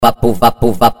Vapo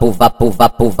vapo vapo vapo vapo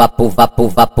vapo vapo vapo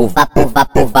vapo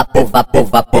vapo vapo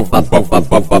vapo vapo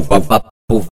vapo.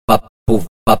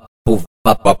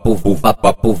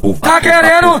 Tá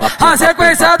querendo a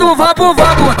sequência do Vapo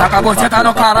Vapo? Taca a boceta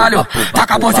no caralho,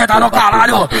 taca a boceta no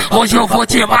caralho. Hoje eu vou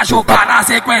te machucar na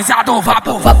sequência do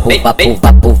Vapo Vapo.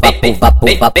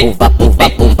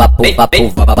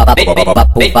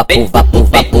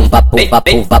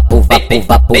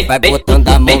 Vai botando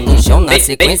a mão no chão na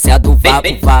sequência do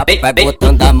Vapo Vapo. Vai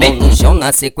botando a mão no chão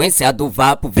na sequência do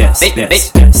Vapo Vapo.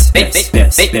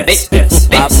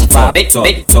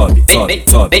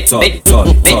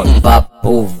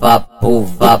 Vapo vapo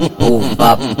vapo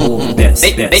vapo.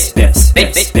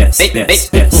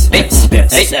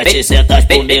 700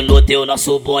 por minuto e o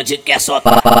nosso bonde quer só.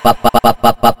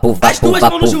 As duas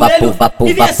mãos no joelho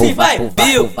e vem assim, vai.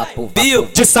 Bill,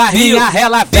 de sarrinha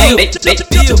ela vem. De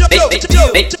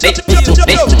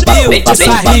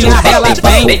sarrinha ela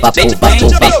vem.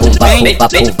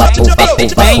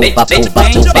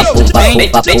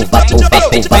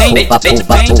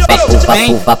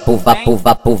 Vapo vapo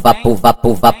vapo vapo vapo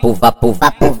vapo vapo vapo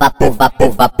vapo vapo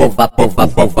vapo vapo.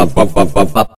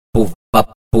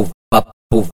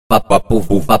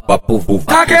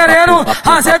 Tá querendo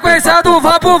a sequência do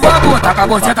Vapo Vapo? Taca a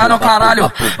boceta no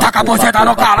caralho, taca a boceta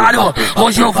no caralho.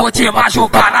 Hoje eu vou te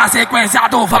machucar na sequência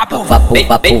do Vapo Vapo.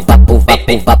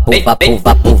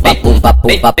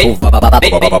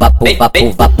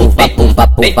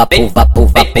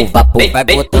 Vai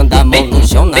botando a mão no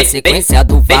chão na sequência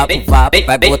do Vapo Vapo.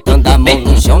 Vai botando a mão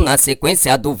no chão na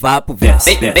sequência do Vapo Vapo.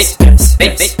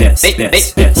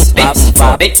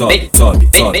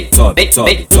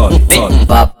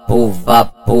 Vapo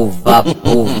vapo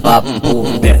vapo vapo.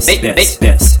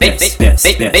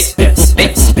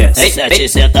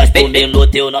 700 por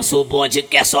minuto e o nosso bonde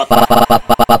quer só.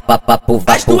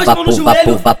 As duas mãos no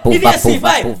joelho e vem assim,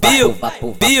 vai.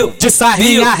 Bill, de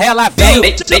sarrinha ela vem.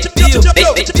 De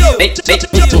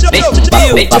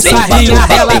sarrinha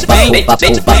ela vem.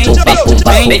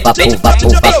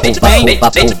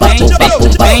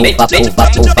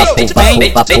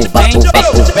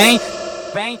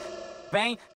 Vem,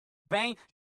 vem, vem,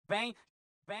 vem,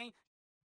 vem.